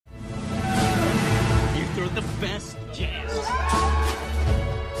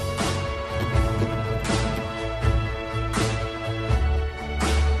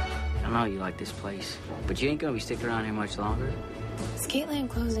this place. But you ain't gonna be sticking around here much longer. Skateland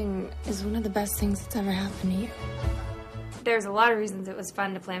closing is one of the best things that's ever happened to you. There's a lot of reasons it was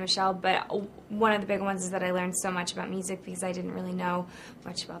fun to play Michelle, but one of the big ones is that I learned so much about music because I didn't really know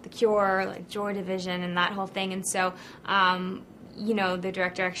much about The Cure, like Joy Division and that whole thing. And so, you know, the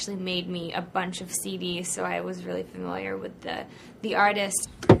director actually made me a bunch of CDs, so I was really familiar with the artist.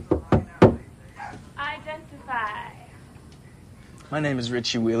 Identify. My name is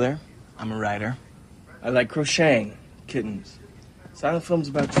Richie Wheeler. I'm a writer. I like crocheting, kittens, silent films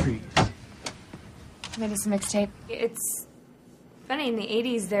about trees. Made us a mixtape. It's funny, in the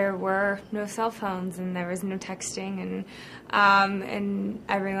 80s there were no cell phones and there was no texting, and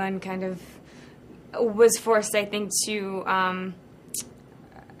everyone kind of was forced, I think, to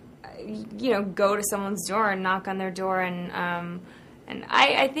you know, go to someone's door and knock on their door, and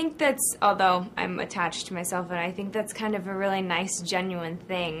I think that's, although I'm attached to myself, and I think that's kind of a really nice, genuine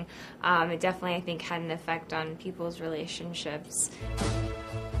thing. It definitely, I think, had an effect on people's relationships.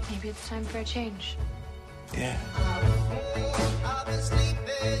 Maybe it's time for a change. Yeah.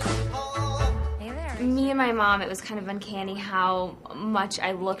 Hey there. Me and my mom, it was kind of uncanny how much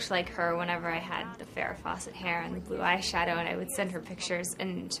I looked like her whenever I had the Farrah Fawcett hair and the blue eyeshadow, and I would send her pictures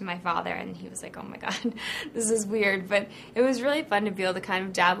to my father, and he was like, oh my God, this is weird. But it was really fun to be able to kind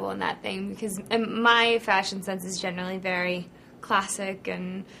of dabble in that thing, because my fashion sense is generally very classic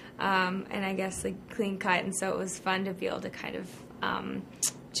and I guess like clean cut, and so it was fun to be able to kind of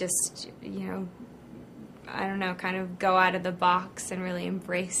just, you know, I don't know, kind of go out of the box and really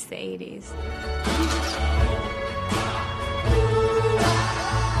embrace the 80s.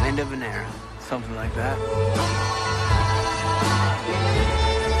 End of an era. Something like that.